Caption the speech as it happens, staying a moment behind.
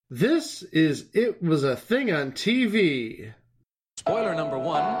This is It Was a Thing on TV. Spoiler number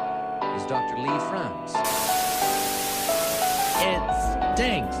one is Dr. Lee frowns. It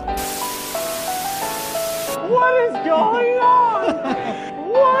stinks. What is going on?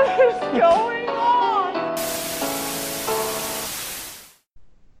 What is going on?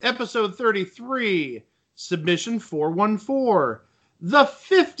 Episode 33, Submission 414, The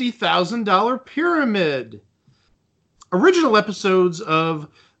 $50,000 Pyramid. Original episodes of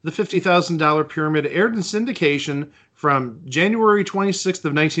The $50,000 Pyramid aired in syndication from January 26th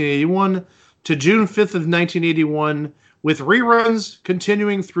of 1981 to June 5th of 1981, with reruns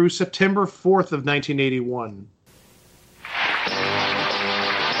continuing through September 4th of 1981.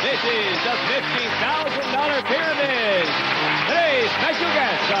 This is the $50,000 Pyramid. Today's special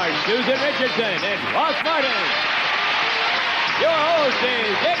guests are Susan Richardson and Ross Martin. Your host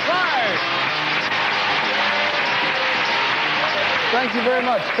is Dick Clark. Thank you very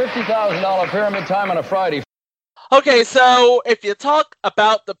much. $50,000 Pyramid time on a Friday. Okay, so if you talk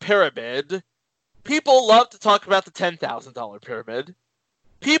about the pyramid, people love to talk about the $10,000 pyramid.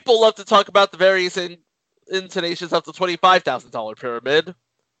 People love to talk about the various intonations of the $25,000 pyramid.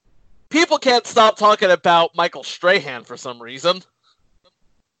 People can't stop talking about Michael Strahan for some reason.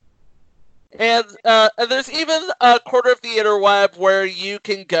 And there's even a corner of the interweb where you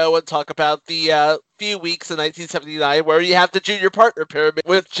can go and talk about the few weeks in 1979 where you have the Junior Partner Pyramid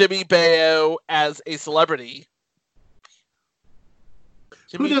with Jimmy Baio as a celebrity.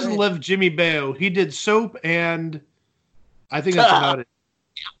 Who doesn't love Jimmy Baio? He did Soap, and I think that's about it.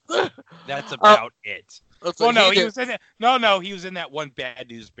 That's about it. Well, no, he was in it. No, he was in that one Bad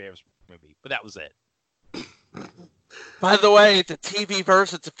News Bears movie, but that was it. By the way, it's a TV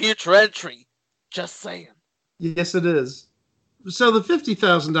verse. It's a future entry. Just saying. Yes, it is. So the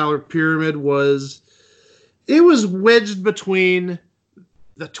 $50,000 Pyramid was wedged between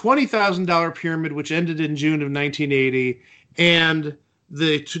the $20,000 Pyramid, which ended in June of 1980, and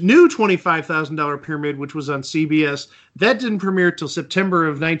the new $25,000 Pyramid, which was on CBS. That didn't premiere till September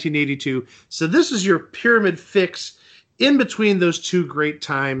of 1982. So this is your Pyramid fix in between those two great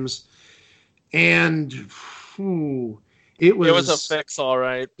times. And it was a fix, all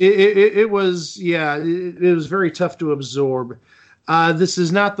right. It was very tough to absorb. This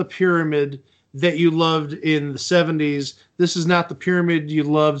is not the Pyramid that you loved in the 70s. This is not the Pyramid you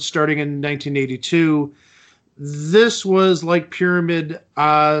loved starting in 1982. This was like Pyramid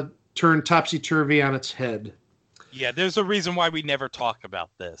turned topsy-turvy on its head. Yeah, there's a reason why we never talk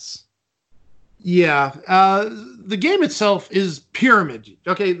about this. Yeah, the game itself is Pyramid.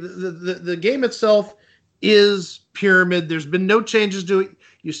 Okay, the game itself is Pyramid. There's been no changes to it.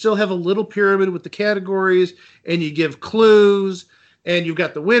 You still have a little pyramid with the categories, and you give clues, and you've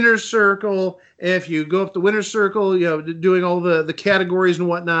got the winner's circle. And if you go up the winner's circle, doing all the categories and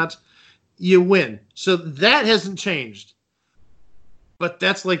whatnot, you win. So that hasn't changed. But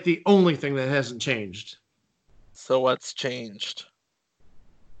that's like the only thing that hasn't changed. So what's changed?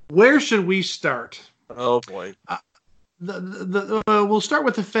 Where should we start? Oh boy. We'll start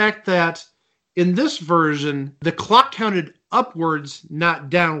with the fact that in this version, the clock counted upwards, not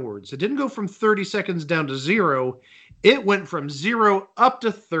downwards. It didn't go from 30 seconds down to 0. It went from 0 up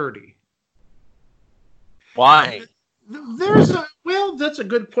to 30. Why? That's a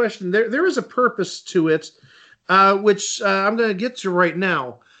good question. There is a purpose to it, which I'm going to get to right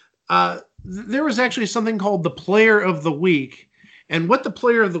now. There was actually something called the Player of the Week. And what the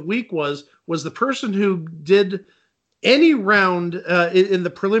Player of the Week was the person who did any round in the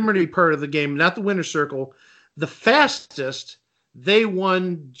preliminary part of the game, not the winner's circle, the fastest, they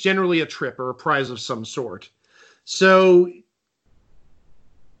won generally a trip or a prize of some sort. So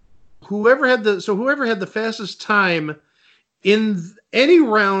whoever had the fastest time in any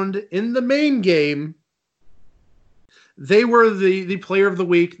round in the main game, they were the Player of the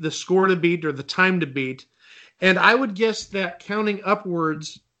Week, the score to beat or the time to beat. And I would guess that counting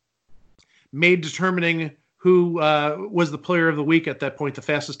upwards made determining who was the Player of the Week at that point, the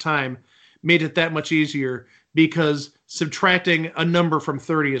fastest time, made it that much easier because subtracting a number from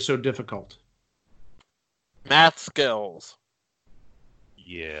 30 is so difficult. Math skills.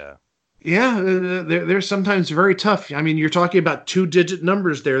 Yeah. Yeah, they're sometimes very tough. I mean, you're talking about 2-digit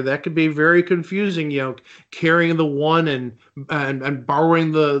numbers there. That could be very confusing, carrying the one and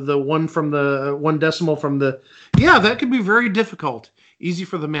borrowing the one from the one decimal from the... Yeah, that could be very difficult. Easy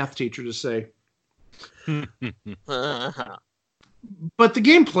for the math teacher to say. But the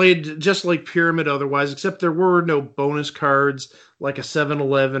game played just like Pyramid otherwise, except there were no bonus cards like a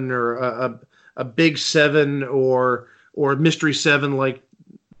 7-Eleven or a Big 7 or Mystery 7 like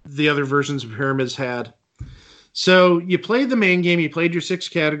the other versions of Pyramids had. So you played the main game, you played your 6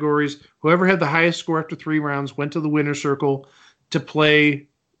 categories. Whoever had the highest score after 3 rounds went to the winner's circle to play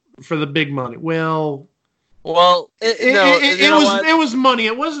for the big money. Well, it was money.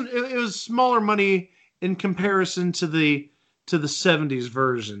 It wasn't. It was smaller money in comparison to the 70s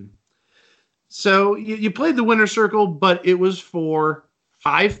version. So you played the winner's circle, but it was for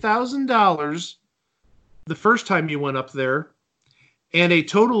 $5,000 the first time you went up there, and a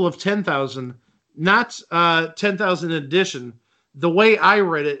total of $10,000. Not $10,000 in addition. The way I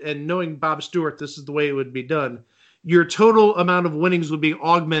read it, and knowing Bob Stewart, this is the way it would be done. Your total amount of winnings would be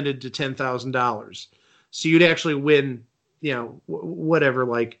augmented to $10,000. So you'd actually win, whatever,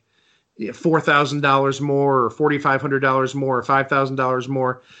 like $4,000 more, or $4,500 more, or $5,000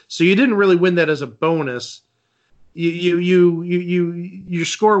 more. So you didn't really win that as a bonus. Your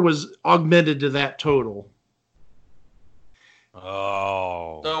score was augmented to that total.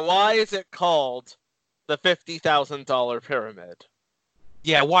 Oh. So why is it called the $50,000 pyramid?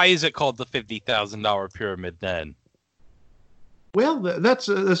 Yeah, why is it called the $50,000 pyramid then? Well, that's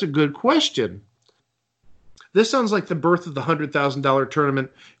a good question. This sounds like the birth of the $100,000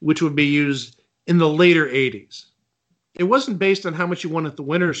 tournament, which would be used in the later 80s. It wasn't based on how much you won at the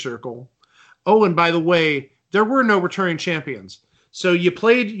winner's circle. Oh, and by the way, there were no returning champions. So you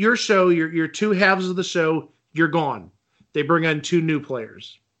played your show, your 2 halves of the show, you're gone. They bring on 2 new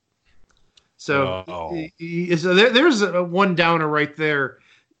players. So, there's one downer right there.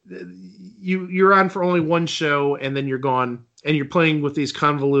 You're on for only one show, and then you're gone, and you're playing with these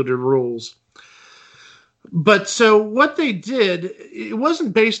convoluted rules. But so what they did, it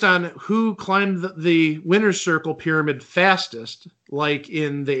wasn't based on who climbed the winner's circle pyramid fastest, like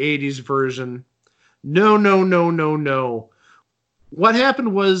in the 80s version. No. What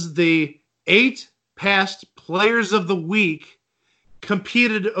happened was the 8 past players of the week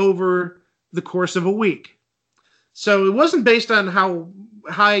competed over the course of a week. So it wasn't based on how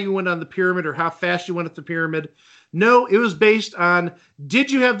high you went on the pyramid or how fast you went at the pyramid. No, it was based on,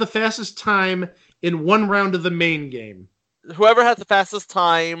 did you have the fastest time in one round of the main game? Whoever had the fastest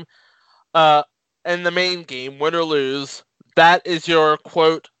time in the main game, win or lose, that is your,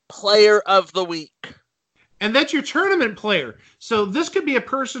 quote, player of the week. And that's your tournament player. So this could be a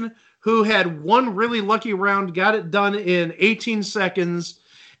person who had one really lucky round, got it done in 18 seconds,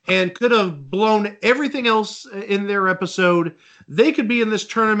 and could have blown everything else in their episode. They could be in this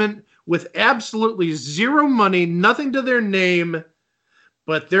tournament with absolutely zero money, nothing to their name,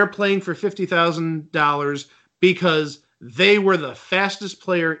 but they're playing for $50,000 because they were the fastest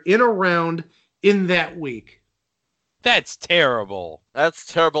player in a round in that week. That's terrible. That's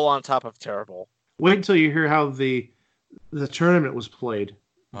terrible on top of terrible. Wait until you hear how the tournament was played.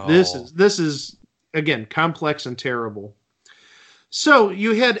 Oh. This is again complex and terrible. So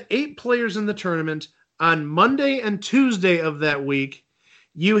you had 8 players in the tournament. On Monday and Tuesday of that week,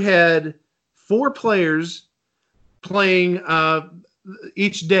 you had 4 players playing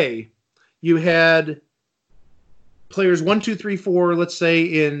each day. You had players 1, 2, 3, 4, let's say,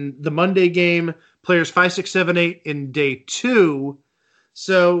 in the Monday game, players 5, 6, 7, 8 in day 2.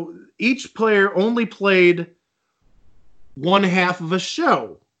 So each player only played one half of a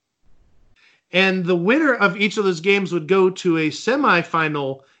show. And the winner of each of those games would go to a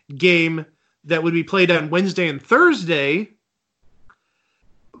semifinal game that would be played on Wednesday and Thursday.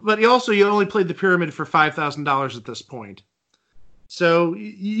 But you only played the pyramid for $5,000 at this point. So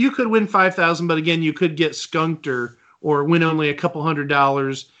you could win $5,000, but again, you could get skunked or win only a couple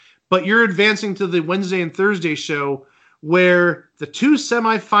 $100. But you're advancing to the Wednesday and Thursday show where the 2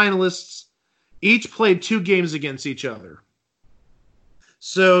 semifinalists each played 2 games against each other.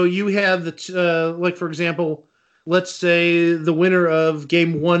 So you have like for example, let's say the winner of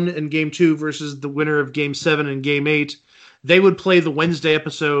game 1 and game 2 versus the winner of game 7 and game 8. They would play the Wednesday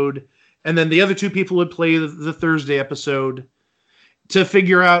episode, and then the other 2 people would play the Thursday episode to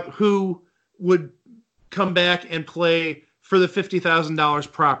figure out who would come back and play for the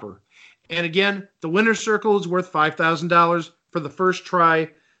 $50,000 proper. And again, the winner's circle is worth $5,000 for the first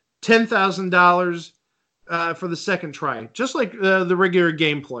try, $10,000 for the second try, just like the regular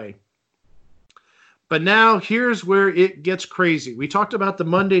gameplay. But now here's where it gets crazy. We talked about the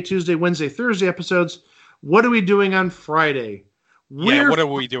Monday, Tuesday, Wednesday, Thursday episodes. What are we doing on Friday? What are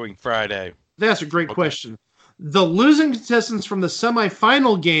we doing Friday? That's a great question. The losing contestants from the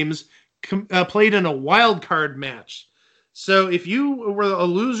semifinal games played in a wild card match. So if you were a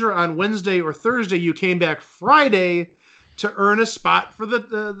loser on Wednesday or Thursday, you came back Friday to earn a spot for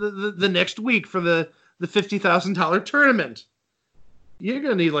the next week for the $50,000 tournament. You're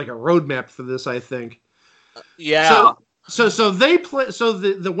going to need like a roadmap for this, I think. Yeah. So they play. So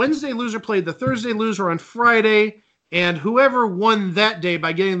the Wednesday loser played the Thursday loser on Friday, and whoever won that day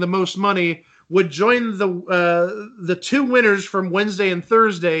by getting the most money would join the two winners from Wednesday and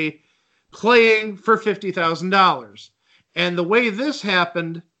Thursday playing for $50,000. And the way this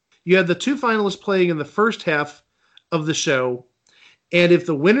happened, you had the two finalists playing in the first half of the show, and if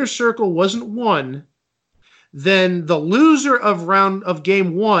the winner's circle wasn't won, then the loser of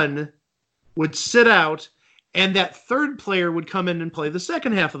game one would sit out, and that third player would come in and play the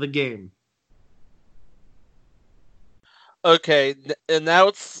second half of the game. Okay, and now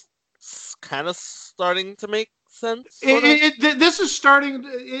it's kind of starting to make sense. This is starting.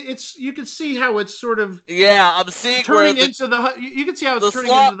 You can see how it's sort of I'm seeing turning into the. You can see how it's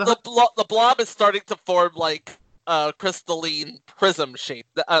turning into the blob is starting to form like crystalline prism shape.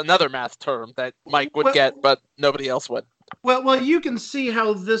 Another math term that Mike would get, but nobody else would. Well, you can see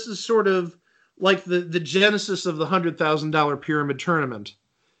how this is sort of like the genesis of the $100,000 pyramid tournament.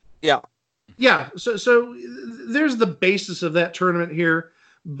 Yeah. So there's the basis of that tournament here,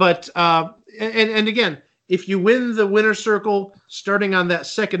 but and again, if you win the winner's circle starting on that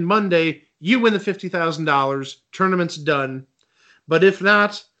second Monday, you win the $50,000. Tournament's done. But if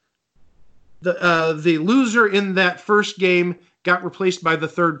not, the loser in that first game got replaced by the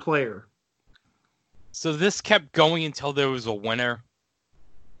third player. So this kept going until there was a winner?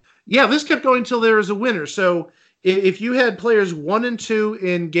 Yeah, this kept going until there was a winner. So if you had players 1 and 2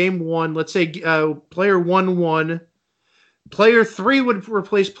 in game one, let's say player 1 won, player 3 would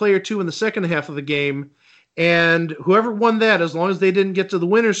replace player 2 in the second half of the game, and whoever won that, as long as they didn't get to the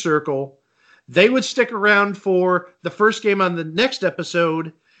winner's circle, they would stick around for the first game on the next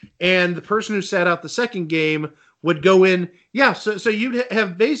episode, and the person who sat out the second game would go in. Yeah, so you'd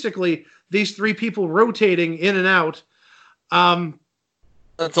have basically these three people rotating in and out.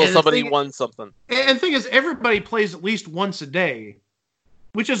 Until somebody won something. And the thing is, everybody plays at least once a day,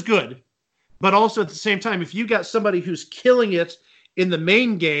 which is good. But also at the same time, if you got somebody who's killing it in the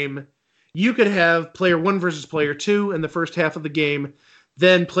main game, you could have player 1 versus player 2 in the first half of the game,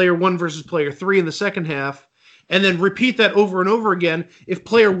 then player 1 versus player 3 in the second half, and then repeat that over and over again if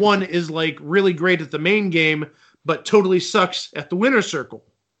player 1 is like really great at the main game, but totally sucks at the winner's circle.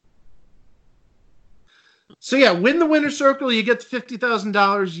 So yeah, win the winner's circle, you get the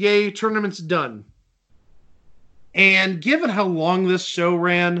 $50,000. Yay, tournament's done. And given how long this show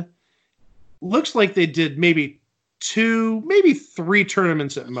ran, looks like they did maybe 2, maybe 3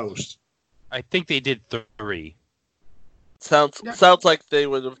 tournaments at most. I think they did 3. Sounds like they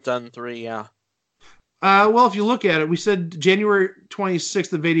would have done 3, yeah. Well, if you look at it, we said January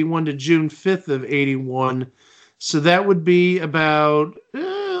 26th of 81 to June 5th of 81. So that would be about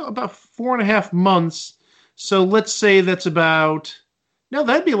 4.5 months. So let's say that's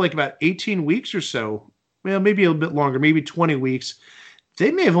that'd be like about 18 weeks or so. Well, maybe a little bit longer, maybe 20 weeks.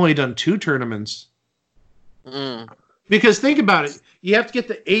 They may have only done 2 tournaments. Because think about it. You have to get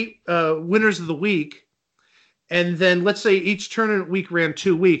the 8 winners of the week. And then let's say each tournament week ran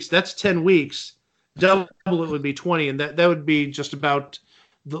 2 weeks. That's 10 weeks. Double it would be 20. And that would be just about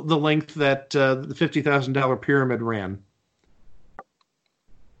the length that the $50,000 pyramid ran.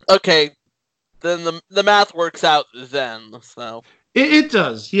 Okay. Then the math works out then. So It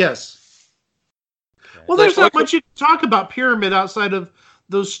does, yes. Okay. Well, there's not much you can talk about pyramid outside of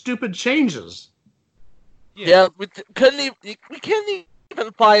those stupid changes. Yeah, we can't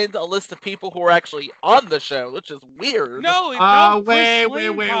even find a list of people who are actually on the show, which is weird. No, wait.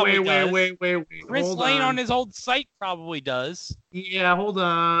 Chris Lane on his old site probably does. Yeah, hold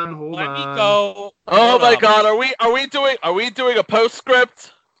on. Let me go. Oh my God, are we doing a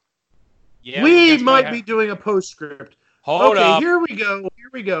postscript? Yeah, we might be doing a postscript. Hold up. Here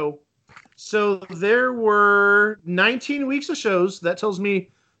we go. So there were 19 weeks of shows. That tells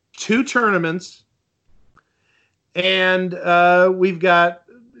me 2 tournaments. And we've got,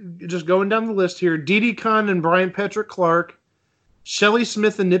 just going down the list here, Didi Conn and Brian Patrick Clark, Shelley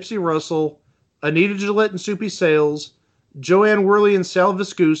Smith and Nipsey Russell, Anita Gillette and Soupy Sales, Joanne Worley and Sal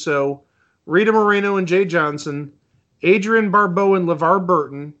Viscuso, Rita Moreno and Jay Johnson, Adrian Barbeau and LeVar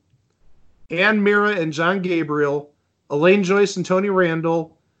Burton, Ann Mira and John Gabriel, Elaine Joyce and Tony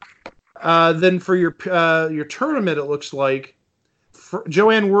Randall. Then for your tournament, it looks like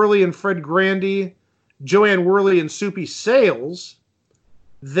Joanne Worley and Fred Grandy, Joanne Worley and Soupy Sales.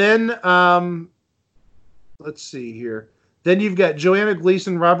 Then, let's see here. Then you've got Joanna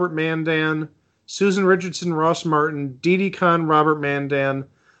Gleason, Robert Mandan, Susan Richardson, Ross Martin, Didi Conn, Robert Mandan,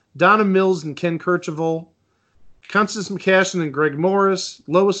 Donna Mills and Ken Kercheval, Constance McCashin and Greg Morris,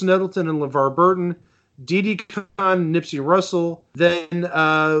 Lois Nettleton and LeVar Burton, Didi Conn, Nipsey Russell. Then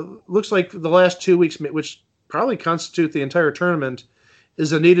looks like the last 2 weeks, which probably constitute the entire tournament,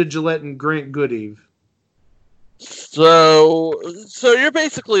 is Anita Gillette and Grant Goodeve. So you're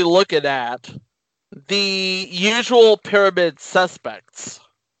basically looking at the usual pyramid suspects.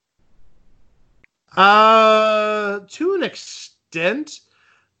 To an extent.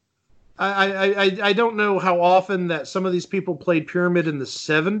 I don't know how often that some of these people played Pyramid in the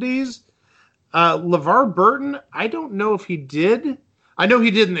 70s. LeVar Burton, I don't know if he did. I know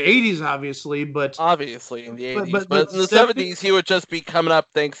he did in the 80s, obviously, but... Obviously in the 80s, but in the 70s, he would just be coming up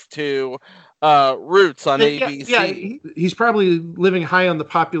thanks to Roots on ABC. Yeah, he's probably living high on the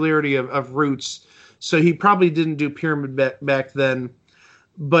popularity of Roots, so he probably didn't do Pyramid back then.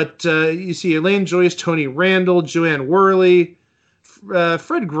 But you see Elaine Joyce, Tony Randall, Joanne Worley,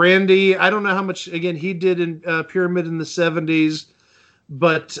 Fred Grandy. I don't know how much, again, he did in Pyramid in the 70s,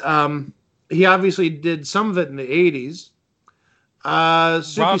 but he obviously did some of it in the 80s.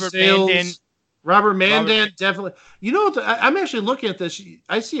 Robert Mandan, definitely. You know what? I'm actually looking at this.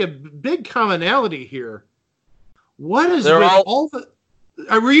 I see a big commonality here. What is all the...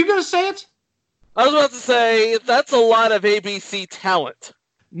 Were you going to say it? I was about to say, that's a lot of ABC talent.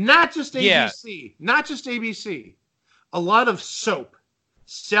 Not just ABC. Yeah. Not just ABC. A lot of soap.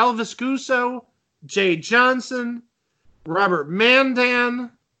 Sal Viscuso, Jay Johnson, Robert Mandan.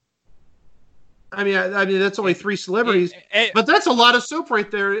 I mean, that's only 3 celebrities, but that's a lot of soap right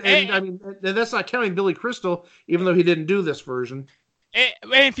there. And that's not counting Billy Crystal, even though he didn't do this version. And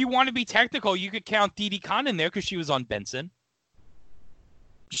if you want to be technical, you could count Dee Dee Khan in there because she was on Benson.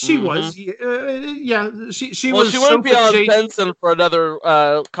 She was, yeah. She well, was. She wouldn't be on Benson for another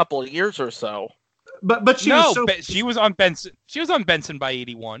couple of years or so. But she was she was on Benson. She was on Benson by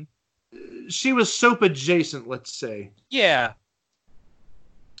 81. She was soap adjacent, let's say. Yeah.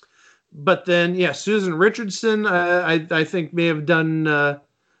 But then, yeah, Susan Richardson, I think may have done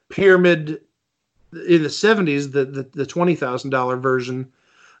Pyramid in the 70s, the $20,000 version.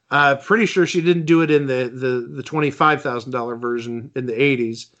 Pretty sure she didn't do it in the $25,000 version in the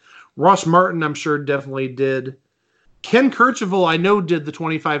 80s. Ross Martin, I'm sure, definitely did. Ken Kercheval, I know, did the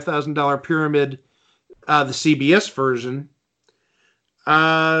 $25,000 Pyramid, the CBS version.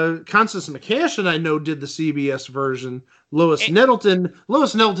 Constance McCashin, I know, did the CBS version. Lois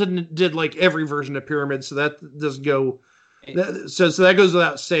Nettleton did like every version of Pyramid, so that doesn't go. So that goes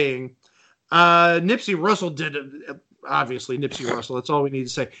without saying. Nipsey Russell did it. Obviously, Nipsey Russell. That's all we need to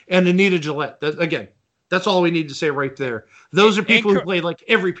say. And Anita Gillette. That's all we need to say right there. Those are people who played like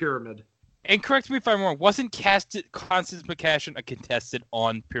every Pyramid. And correct me if I'm wrong. Wasn't Constance McCashin a contestant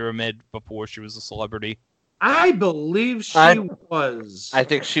on Pyramid before she was a celebrity? I believe she was. I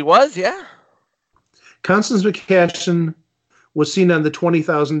think she was, yeah. Constance McCashin was seen on the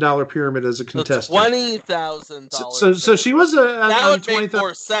 $20,000 Pyramid as a contestant. $20,000. So she was that would make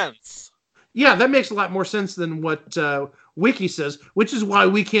more sense. Yeah, that makes a lot more sense than what Wiki says, which is why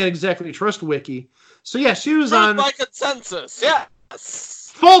we can't exactly trust Wiki. So yeah, she was Truth by consensus.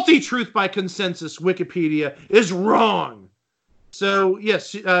 Yes. Faulty truth by consensus. Wikipedia is wrong. So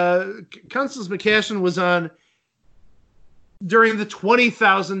yes, Constance McCashin was on during the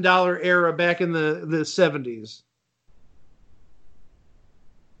 $20,000 era back in the 70s.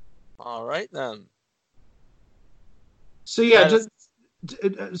 All right then. So yeah,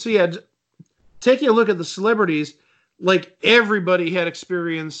 taking a look at the celebrities, like everybody had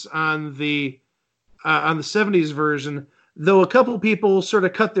experience on the 70s version, though a couple people sort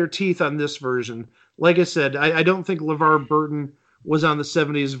of cut their teeth on this version. Like I said, I don't think LeVar Burton was on the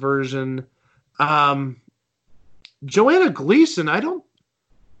 70s version. Joanna Gleason, I don't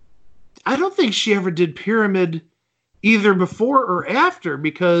think she ever did Pyramid either before or after,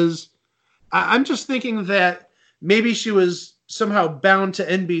 because I'm just thinking that maybe she was somehow bound to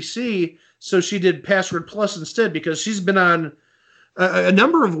NBC, so she did Password Plus instead, because she's been on a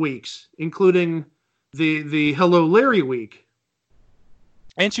number of weeks, including the Hello Larry week.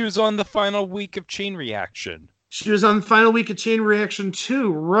 And she was on the final week of Chain Reaction. She was on the final week of Chain Reaction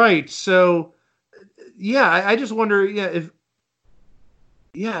too, right? So, yeah, I just wonder,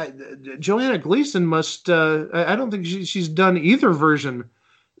 Joanna Gleason must. I don't think she's done either version.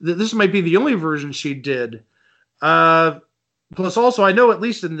 This might be the only version she did. Plus, also, I know at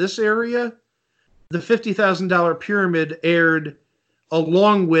least in this area, the $50,000 Pyramid aired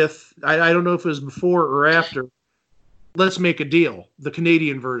along with, I don't know if it was before or after, Let's Make a Deal, the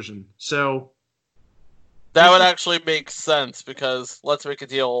Canadian version. So that would actually make sense, because Let's Make a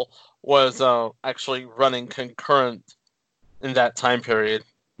Deal was actually running concurrent in that time period.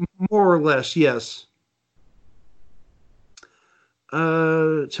 More or less, yes.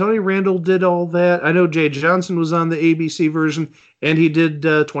 Tony Randall did all that. I know Jay Johnson was on the ABC version, and he did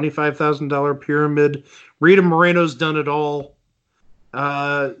 $25,000 Pyramid. Rita Moreno's done it all.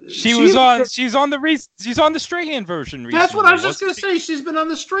 She's on the Strahan version recently. That's what I was just going to say. She's been on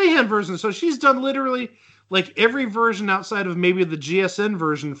the Strahan version, so she's done literally like every version outside of maybe the GSN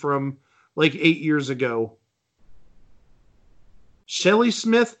version from like 8 years ago. Shelley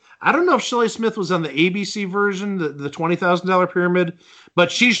Smith. I don't know if Shelley Smith was on the ABC version, the $20,000 Pyramid,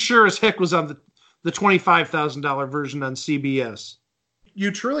 but she sure as heck was on the $25,000 version on CBS.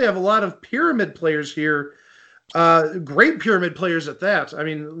 You truly have a lot of Pyramid players here. Great Pyramid players at that. I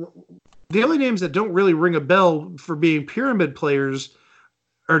mean, the only names that don't really ring a bell for being Pyramid players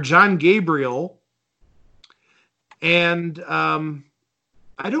are John Gabriel, and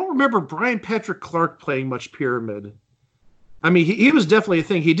I don't remember Brian Patrick Clark playing much Pyramid. I mean, he was definitely a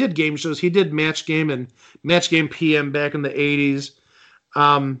thing. He did game shows. He did Match Game and Match Game PM back in the 80s.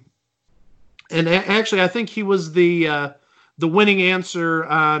 And actually, I think he was the winning answer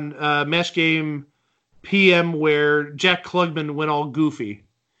on Match Game PM where Jack Klugman went all goofy,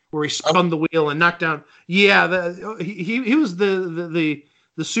 where he spun the wheel and knocked down. Yeah, he was the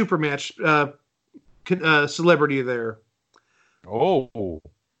super match celebrity there. Oh,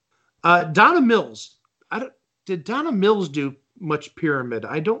 Donna Mills. Did Donna Mills do much Pyramid?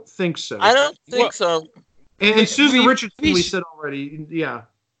 I don't think so. I don't think so. And Susan Richardson, we said already. Yeah.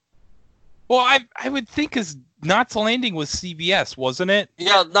 Well, I would think because Knots Landing was CBS, wasn't it?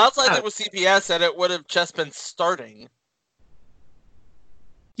 Yeah, Knots Landing was CBS, and it would have just been starting.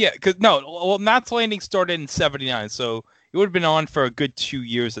 Yeah, because Knots Landing started in '79, so it would have been on for a good 2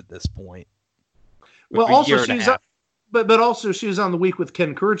 years at this point. Well, also she's but also she was on the week with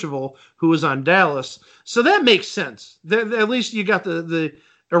Ken Kercheval, who was on Dallas, so that makes sense. At least you got the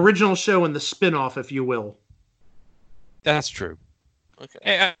original show and the spin-off, if you will. That's true.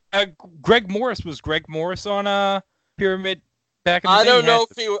 Okay. Greg Morris on Pyramid back in the day? I don't know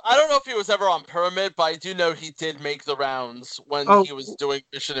if he was ever on Pyramid, but I do know he did make the rounds when he was doing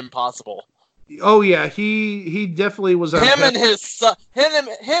Mission Impossible. Oh yeah, he definitely was on. Him and his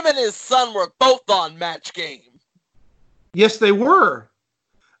son were both on Match Game. Yes, they were.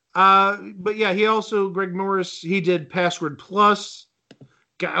 But yeah, Greg Morris, he did Password Plus.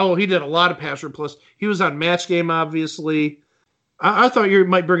 He did a lot of Password Plus. He was on Match Game, obviously. I thought you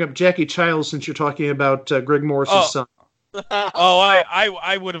might bring up Jackie Childs since you're talking about Greg Morris's son.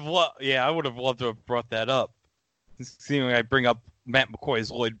 I would have loved. Yeah, I would have loved to have brought that up. Seeing I bring up Matt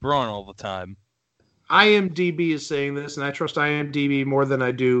McCoy's Lloyd Braun all the time. IMDb is saying this, and I trust IMDb more than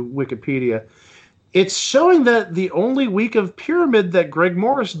I do Wikipedia. It's showing that the only week of Pyramid that Greg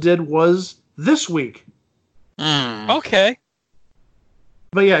Morris did was this week. Okay.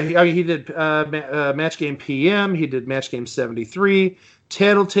 But yeah, he did Match Game PM. He did Match Game 73,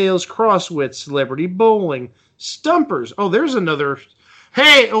 Tattletales, Crosswit, Celebrity Bowling, Stumpers. Oh, there's another.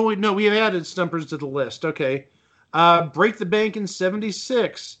 Hey, we have added Stumpers to the list. Okay. Break the Bank in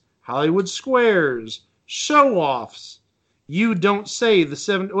 76, Hollywood Squares, Show Offs, You Don't Say,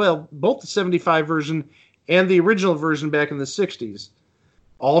 both the 75 version and the original version back in the 60s.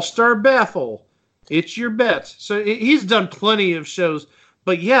 All-Star Baffle, It's Your Bet. So he's done plenty of shows.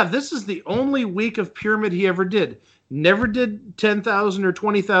 But yeah, this is the only week of Pyramid he ever did. Never did 10,000 or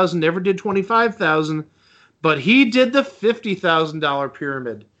 20,000, never did 25,000, but he did the $50,000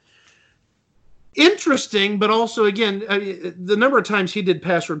 Pyramid. Interesting, but also, again, the number of times he did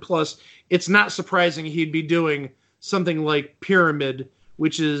Password Plus, it's not surprising he'd be doing something like Pyramid,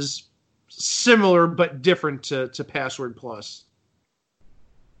 which is similar but different to Password Plus.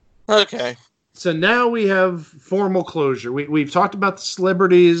 Okay. So now we have formal closure. We've talked about the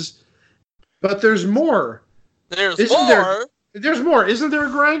celebrities, but there's more. There's more, isn't there,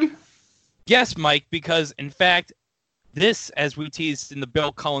 Greg? Yes, Mike, because, in fact, this, as we teased in the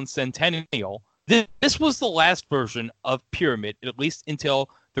Bill Collins Centennial, this was the last version of Pyramid, at least until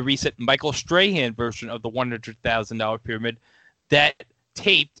the recent Michael Strahan version of the $100,000 Pyramid that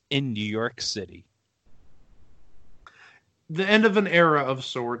taped in New York City. The end of an era of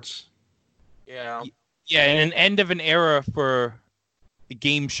sorts. Yeah. Yeah, and an end of an era for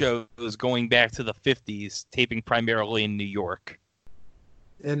game shows going back to the 50s, taping primarily in New York.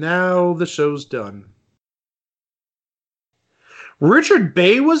 And now the show's done. Richard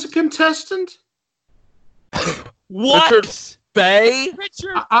Bay was a contestant? What? Richard Bay?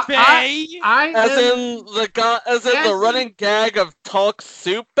 Richard Bay? As in the running gag of Talk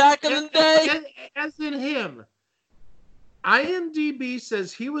Soup back in the day? As in him. IMDb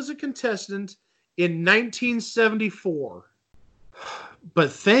says he was a contestant in 1974.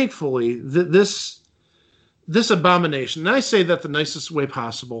 But thankfully, this this abomination, and I say that the nicest way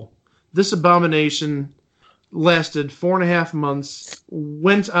possible, this abomination lasted 4.5 months,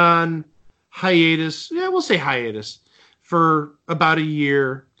 went on hiatus, we'll say hiatus, for about a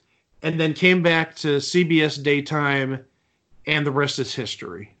year, and then came back to CBS Daytime, and the rest is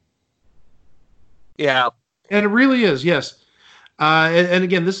history. Yeah. And it really is, yes. And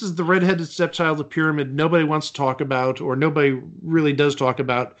again, this is the redheaded stepchild of Pyramid nobody wants to talk about, or nobody really does talk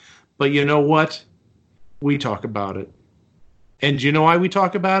about. But you know what? We talk about it. And do you know why we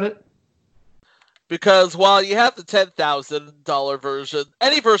talk about it? Because while you have the $10,000 version,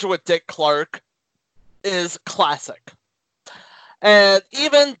 any version with Dick Clark is classic. And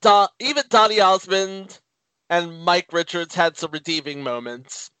even Donny Osmond and Mike Richards had some redeeming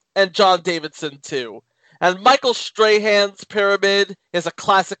moments. And John Davidson, too. And Michael Strahan's Pyramid is a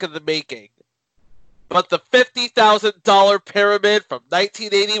classic in the making. But the $50,000 Pyramid from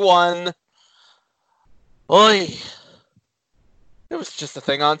 1981, oy, it was just a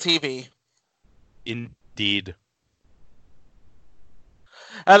thing on TV. Indeed.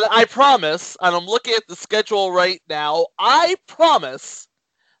 And I promise, and I'm looking at the schedule right now, I promise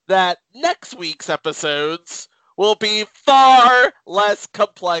that next week's episodes will be far less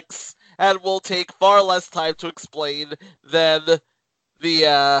complex and will take far less time to explain than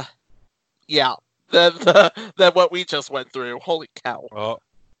than what we just went through. Holy cow. Oh,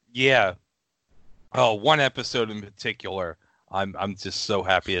 yeah. Oh, one episode in particular I'm just so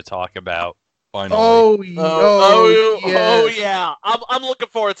happy to talk about. Finally. Yeah. I'm looking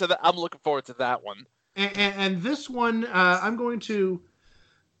forward to that. I'm looking forward to that one. And this one, I'm going to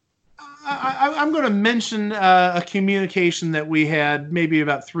mention a communication that we had maybe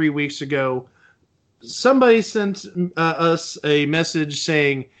about 3 weeks ago. Somebody sent us a message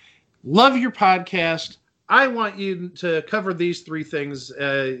saying, "Love your podcast. I want you to cover these 3 things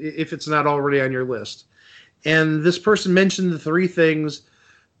if it's not already on your list." And this person mentioned the 3 things.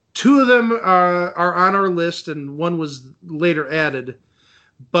 2 of them are on our list, and one was later added.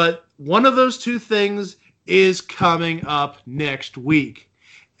 But one of those 2 things is coming up next week.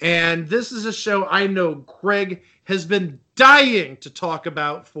 And this is a show I know Greg has been dying to talk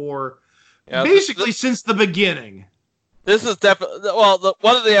about for basically since the beginning. This is definitely, well,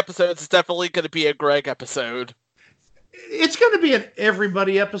 one of the episodes is definitely going to be a Greg episode. It's going to be an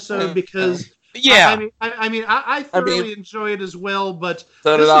everybody episode because... Yeah, I thoroughly enjoy it as well, but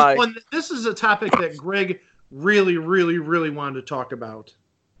so this is a topic that Greg really, really, really wanted to talk about.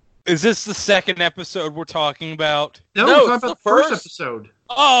 Is this the second episode we're talking about? No, we're talking about the first episode.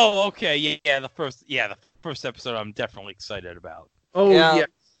 Oh, okay, yeah, the first episode I'm definitely excited about. Oh, yeah.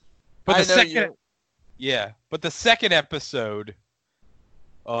 But the second episode,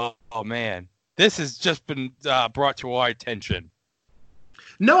 oh man, this has just been brought to our attention.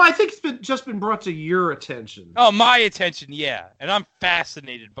 No, I think it's just been brought to your attention. Oh, my attention, yeah. And I'm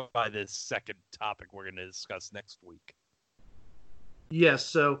fascinated by this second topic we're going to discuss next week. Yes,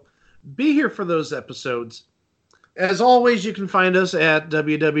 so be here for those episodes. As always, you can find us at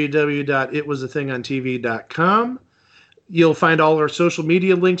www.itwasathingontv.com. You'll find all our social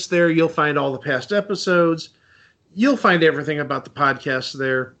media links there. You'll find all the past episodes. You'll find everything about the podcast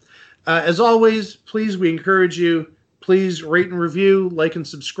there. As always, please, we encourage you, please rate and review, like and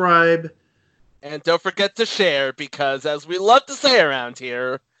subscribe. And don't forget to share, because as we love to say around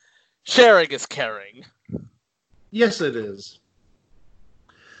here, sharing is caring. Yes, it is.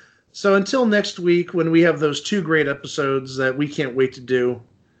 So until next week, when we have those 2 great episodes that we can't wait to do,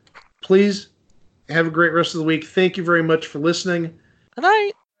 please have a great rest of the week. Thank you very much for listening. Good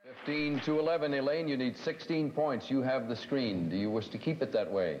night. 15-11, Elaine, you need 16 points. You have the screen. Do you wish to keep it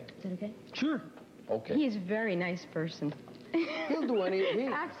that way? Is that okay? Sure. Okay. He's a very nice person. He'll do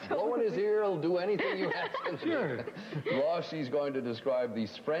anything. Blow in his ear, he'll do anything you ask him to. Sure. Ross, she's going to describe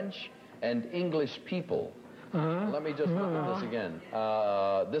these French and English people. Let me just look at this again.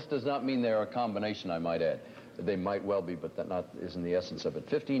 This does not mean they're a combination, I might add. They might well be, but that isn't the essence of it.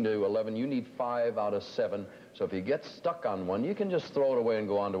 15-11, you need 5 out of 7. So if you get stuck on one, you can just throw it away and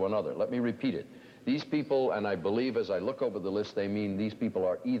go on to another. Let me repeat it. These people, and I believe as I look over the list, they mean these people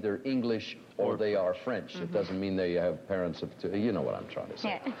are either English or they are French. It doesn't mean they have parents of 2. You know what I'm trying to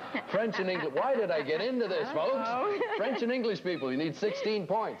say. French and English. Why did I get into this, folks? French and English people, you need 16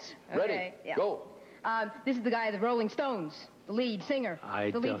 points. Ready? Yeah. Go. This is the guy of the Rolling Stones, the lead singer.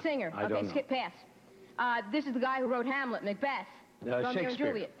 I don't know. Skip pass. This is the guy who wrote Hamlet, Macbeth, Romeo and Shakespeare.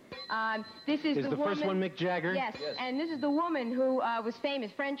 Juliet. This is the first one Mick Jagger? Yes, and this is the woman who was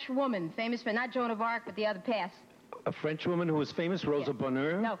famous, French woman, famous for not Joan of Arc, but the other pass. A French woman who was famous, Rosa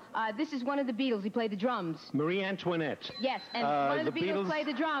Bonheur? No, this is one of the Beatles. He played the drums. Marie Antoinette. Yes, and one of the Beatles played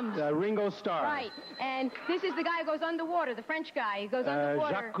the drums. Ringo Starr. Right, and this is the guy who goes underwater, the French guy. He goes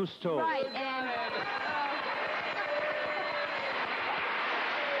underwater. Jacques Cousteau. Right, and...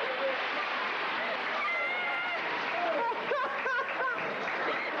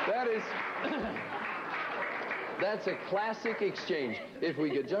 That's a classic exchange. If we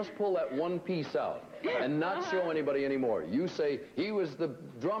could just pull that one piece out and not show anybody anymore. You say he was the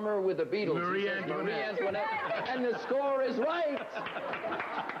drummer with the Beatles. Marie Antoinette. And the score is right.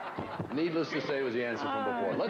 Needless to say, was the answer from before.